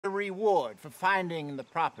reward for finding the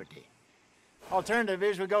property. Alternative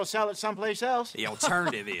is we go sell it someplace else. The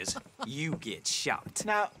alternative is you get shot.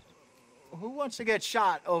 Now, who wants to get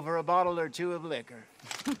shot over a bottle or two of liquor?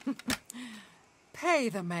 Pay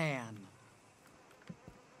the man.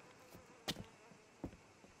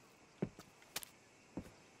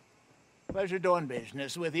 Pleasure doing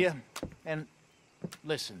business with you. And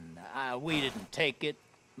listen, we didn't take it.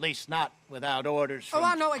 At least not without orders from... Oh,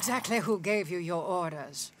 I know exactly who gave you your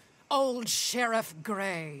orders. Old Sheriff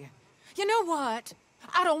Gray. You know what?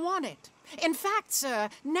 I don't want it. In fact, sir,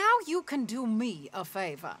 now you can do me a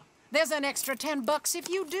favor. There's an extra $10 if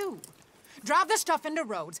you do. Drive the stuff into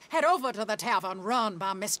Rhodes, head over to the tavern run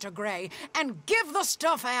by Mr. Gray, and give the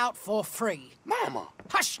stuff out for free. Mama!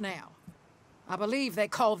 Hush now. I believe they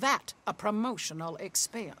call that a promotional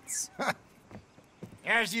expense.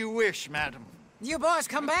 As you wish, madam. You boys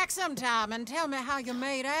come back sometime and tell me how you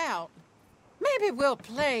made out. Maybe we'll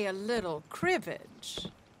play a little cribbage.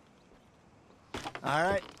 All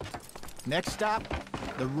right. Next stop,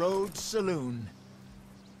 the Rhodes Saloon.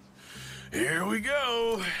 Here we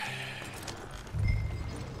go.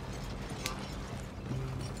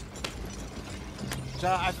 So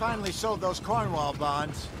I finally sold those Cornwall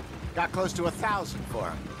bonds. Got close to 1,000 for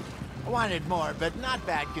them. I wanted more, but not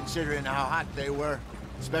bad considering how hot they were.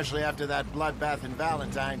 Especially after that bloodbath in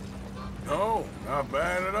Valentine. No, not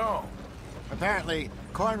bad at all. Apparently,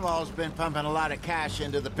 Cornwall's been pumping a lot of cash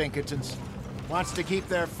into the Pinkertons. Wants to keep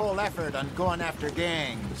their full effort on going after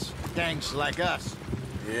gangs. Gangs like us.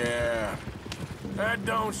 Yeah, that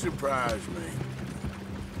don't surprise me.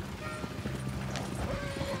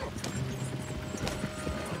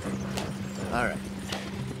 All right.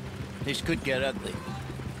 This could get ugly.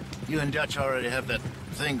 You and Dutch already have that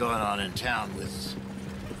thing going on in town with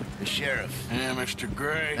the sheriff. Yeah, Mr.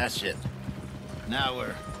 Gray. That's it. Now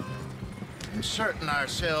we're inserting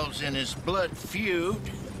ourselves in his blood feud.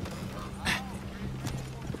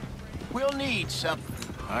 We'll need something.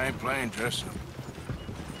 I ain't playing dress up.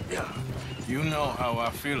 Yeah, you know how I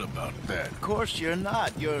feel about that. Of course you're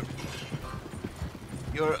not. You're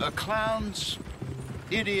a clown's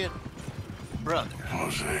idiot brother.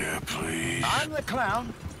 Hosea, please. I'm the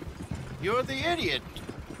clown. You're the idiot.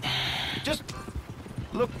 Just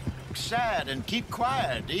look sad and keep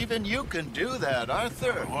quiet. Even you can do that,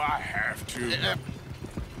 Arthur. Oh, I have to.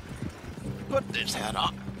 Put this hat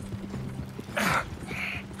on.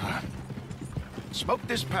 Smoke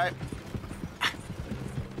this pipe.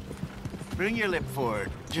 Bring your lip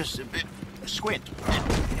forward. Just a bit. Squint.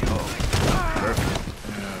 Oh, perfect.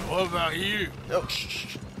 What about you? Oh,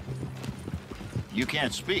 shh. You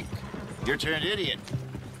can't speak. You're turned idiot.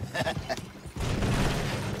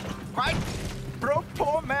 Quite broke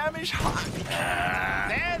poor Mammy's heart.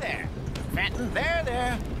 There. Fenton,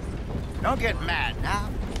 there. Don't get mad now.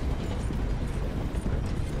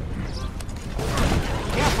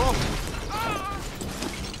 Careful.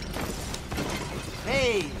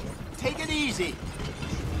 Hey, take it easy.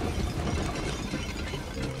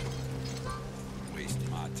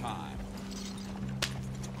 Wasting my time.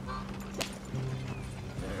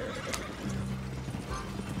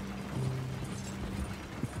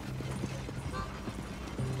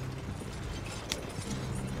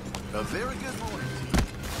 A very good morning.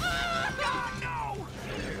 No!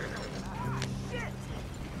 Shit!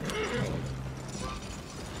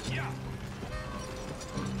 Yeah.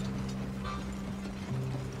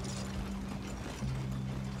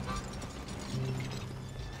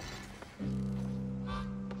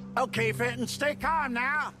 Okay, Fenton, stay calm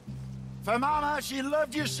now. For Mama, she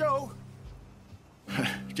loved you so.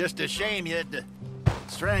 Just a shame you had to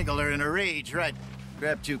strangle her in a rage, right?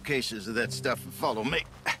 Grab 2 cases of that stuff and follow me.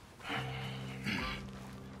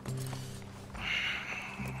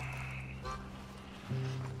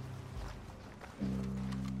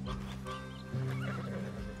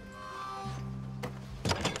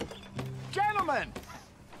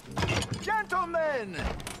 Gentlemen!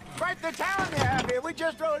 Quite the town you have here. We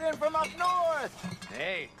just rode in from up north.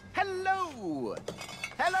 Hey. Hello.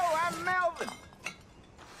 I'm Melvin.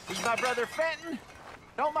 He's my brother Fenton.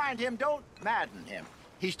 Don't mind him. Don't madden him.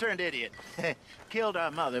 He's turned idiot. Killed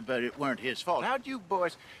our mother, but it weren't his fault. How'd you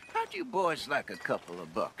boys like a couple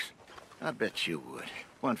of bucks? I bet you would.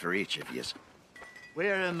 One for each of yous.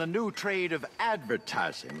 We're in the new trade of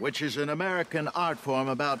advertising, which is an American art form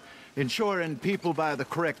about ensuring people buy the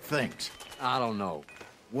correct things. I don't know.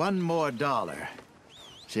 $1 more.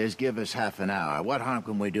 Says give us half an hour. What harm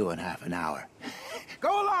can we do in half an hour?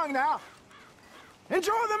 Go along now.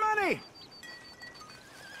 Enjoy the money.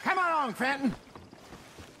 Come along, Fenton.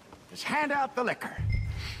 Just hand out the liquor.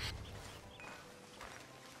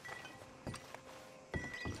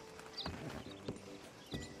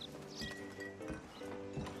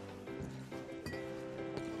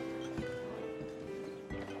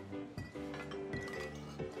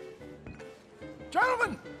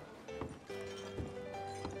 Gentlemen!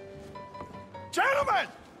 Gentlemen!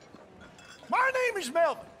 My name is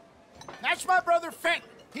Melvin. That's my brother Fenton.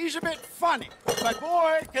 He's a bit funny, but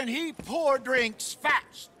boy, can he pour drinks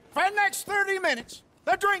fast. For the next 30 minutes,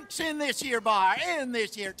 the drinks in this here bar, in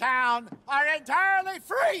this here town, are entirely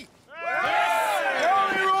free. The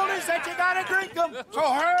only rule is that you gotta drink them. So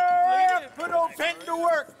hurry up, put old Fenton to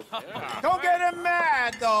work. Don't get him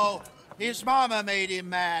mad, though. His mama made him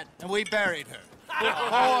mad, and we buried her.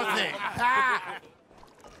 Poor thing.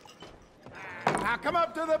 Now come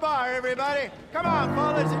up to the bar, everybody. Come on,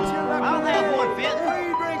 fellas, it's your lucky I'll have one, Fenton.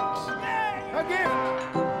 Free drinks. A gift.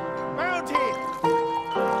 Bounty.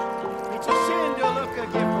 It's a sin to look a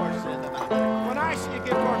gift horse in the mouth. When I see a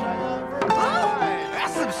gift horse, I love her.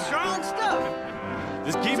 That's some strong stuff.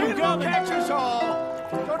 Just keep Sin him will coming. catch us all.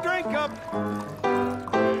 So drink up.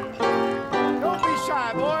 Don't be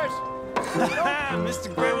shy, boys.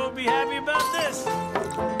 Mr. Gray won't be happy about this.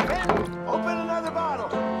 Fenton, open another bottle.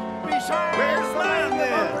 Be shy. Where's the mine, land of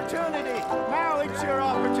then? opportunity. Now it's your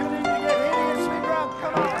opportunity to get hideously drunk.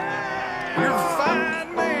 Come on. You're a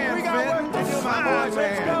fine man, We got Fenton. work to do, my Fine boys.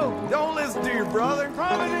 Let's man. go. Don't listen to your brother.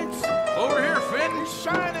 Providence Over here, Fenton. is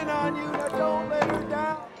shining on you. Now don't let her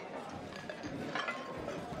down.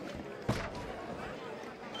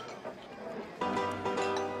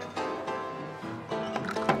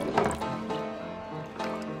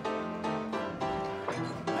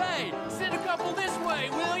 Hey, send a couple this way,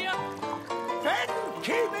 will ya? Fenton,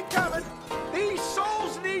 keep it coming. These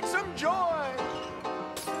souls need some joy.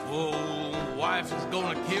 Well, wife is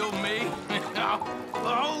gonna kill me.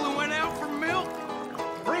 I only went out for milk.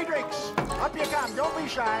 Free drinks. Up you come. Don't be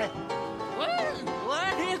shy. Well,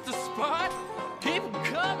 that hit the spot. Keep 'em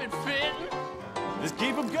coming, Fenton. Just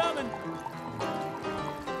keep him coming.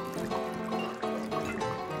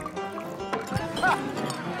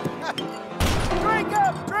 Drink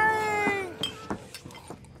up, drink!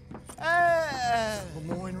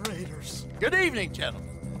 Lemoyne Raiders. Good evening, gentlemen.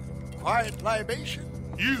 Quiet libation.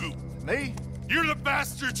 You! Me? You're the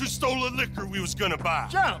bastards who stole the liquor we was gonna buy!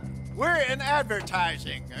 Gentlemen, we're in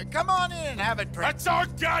advertising. Come on in and have a drink. That's our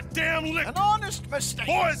goddamn liquor! An honest mistake.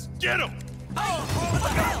 Boys, get him!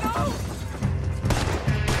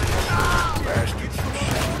 Bastards from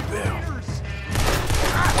Shantyville.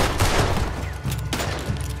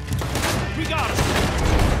 We got him.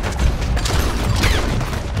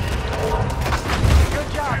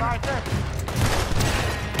 Good job, Arthur.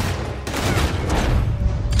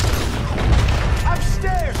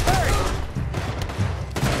 Upstairs, hurry!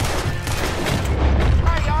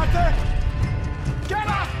 Right, Arthur! Get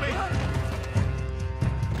off me!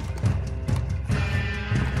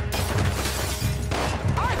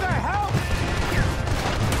 Arthur, help!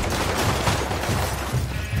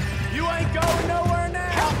 You ain't going nowhere now.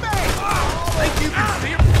 Help me! Think you can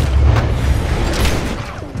see him?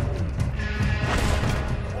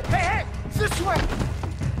 Hey, hey! This way!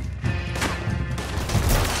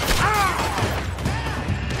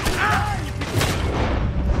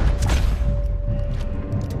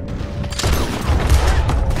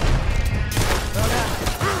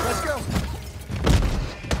 Let's go.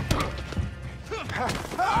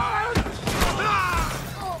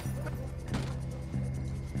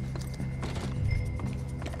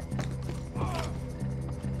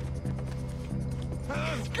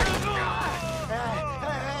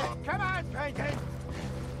 Come on, Frankie.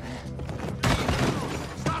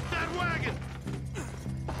 Stop that wagon!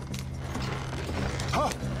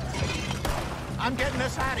 I'm getting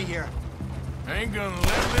us out of here. Ain't gonna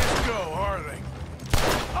let this go, are they?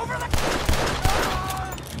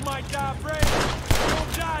 You might die brave.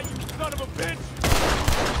 Don't die, you son of a bitch.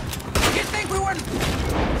 You think we wouldn't...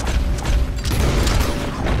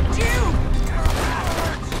 You!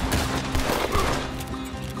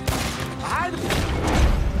 Hide.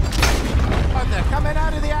 Oh, they're coming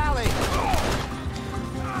out of the alley.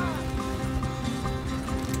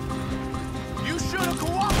 You should have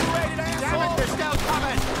cooperated, Damn it, asshole. they're still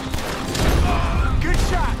coming. Good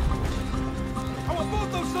shot. I want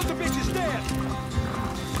both those sons of bitches dead.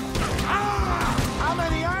 How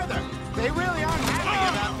many are there? They really aren't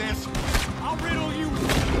happy about this. I'll riddle you.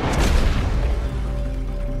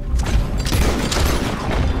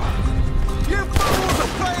 You fools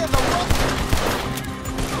are playing the rope.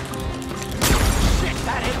 Shit,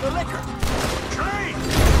 that hit the liquor. Train!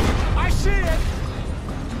 I see it.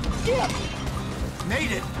 Skip.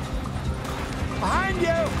 Made it. Behind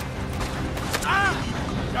you.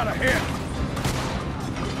 Got a hit.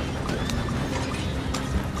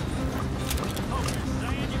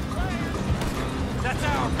 That's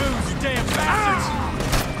our booze, you damn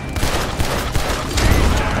bastards.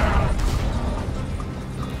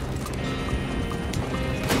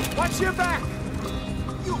 Watch your back!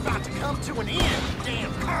 You about to come to an end, you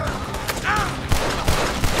damn cur!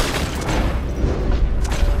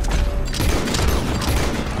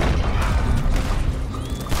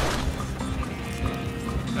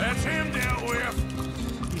 That's him dealt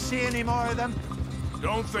with. You see any more of them?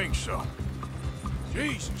 Don't think so.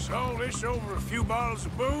 Jesus, all this over a few bottles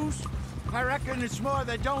of booze? I reckon it's more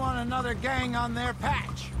they don't want another gang on their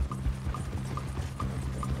patch.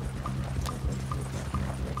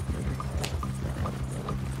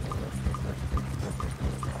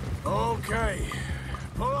 Okay.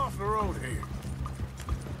 Pull off the road here.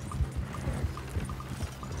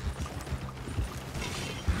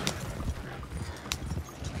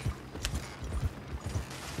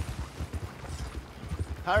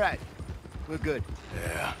 All right, we're good.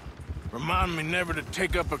 Yeah. Remind me never to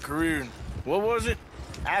take up a career in... What was it?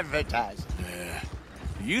 Advertising. Yeah.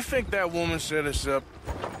 You think that woman set us up?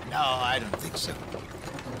 No, I don't think so.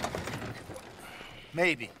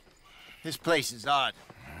 Maybe. This place is odd.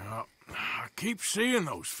 Well, I keep seeing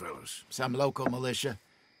those fellas. Some local militia.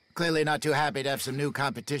 Clearly not too happy to have some new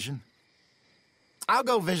competition. I'll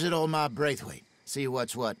go visit old Ma Braithwaite, see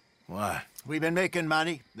what's what. Why? We've been making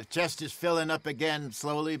money. The chest is filling up again,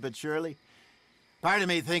 slowly but surely. Part of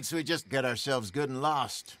me thinks we just get ourselves good and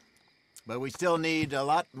lost. But we still need a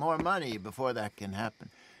lot more money before that can happen.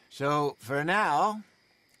 So, for now,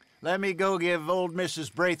 let me go give old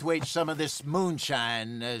Mrs. Braithwaite some of this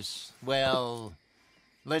moonshine as, well,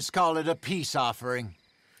 let's call it a peace offering.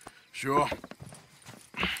 Sure.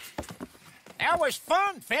 That was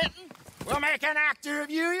fun, Fenton. We'll make an actor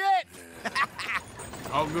of you yet.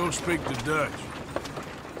 I'll go speak to Dutch.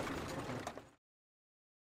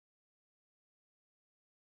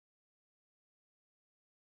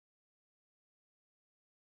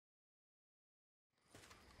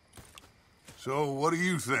 So, what do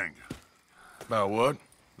you think? About what?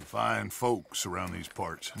 The fine folks around these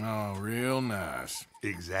parts. Oh, real nice.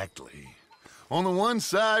 Exactly. On the one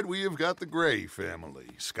side, we have got the Gray family.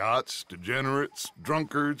 Scots, degenerates,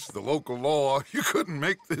 drunkards, the local law. You couldn't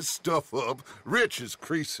make this stuff up. Rich as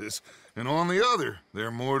Croesus. And on the other,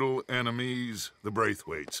 their mortal enemies, the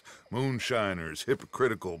Braithwaites. Moonshiners,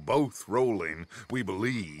 hypocritical, both rolling, we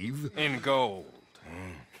believe. In gold.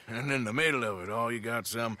 And in the middle of it all, you got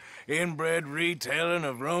some inbred retelling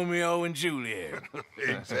of Romeo and Juliet.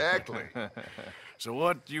 Exactly. So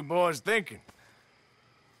what you boys thinking?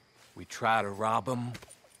 We try to rob them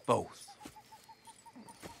both.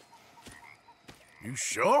 You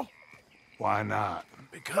sure? Why not?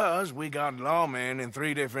 Because we got lawmen in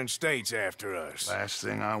 3 different states after us. Last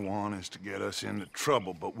thing I want is to get us into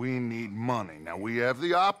trouble, but we need money. Now, we have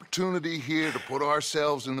the opportunity here to put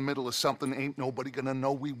ourselves in the middle of something ain't nobody gonna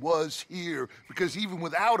know we was here, because even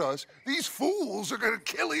without us, these fools are gonna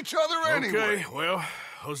kill each other anyway. Okay, well,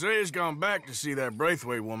 Hosea's gone back to see that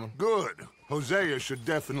Braithwaite woman. Good. Hosea should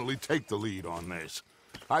definitely take the lead on this.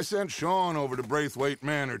 I sent Sean over to Braithwaite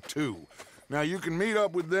Manor, too. Now, you can meet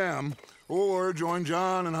up with them, or join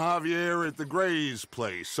John and Javier at the Gray's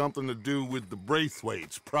place. Something to do with the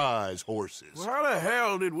Braithwaite's prize horses. Well, how the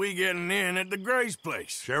hell did we get in at the Gray's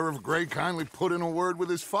place? Sheriff Gray kindly put in a word with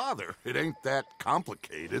his father. It ain't that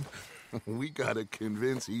complicated. We gotta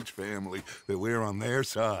convince each family that we're on their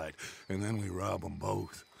side, and then we rob them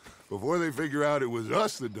both. Before they figure out it was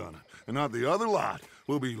us that done it, and not the other lot,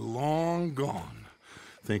 we'll be long gone.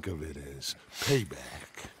 Think of it as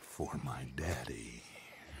payback for my daddy.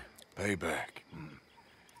 Payback.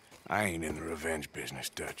 I ain't in the revenge business,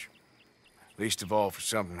 Dutch. Least of all for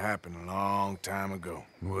something happened a long time ago.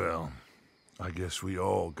 Well, I guess we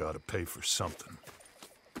all gotta pay for something.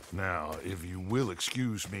 Now, if you will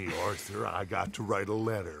excuse me, Arthur, I got to write a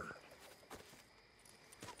letter.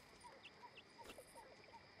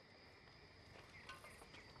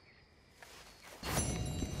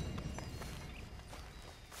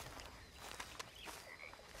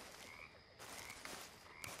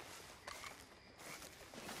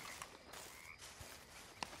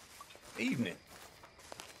 Evening.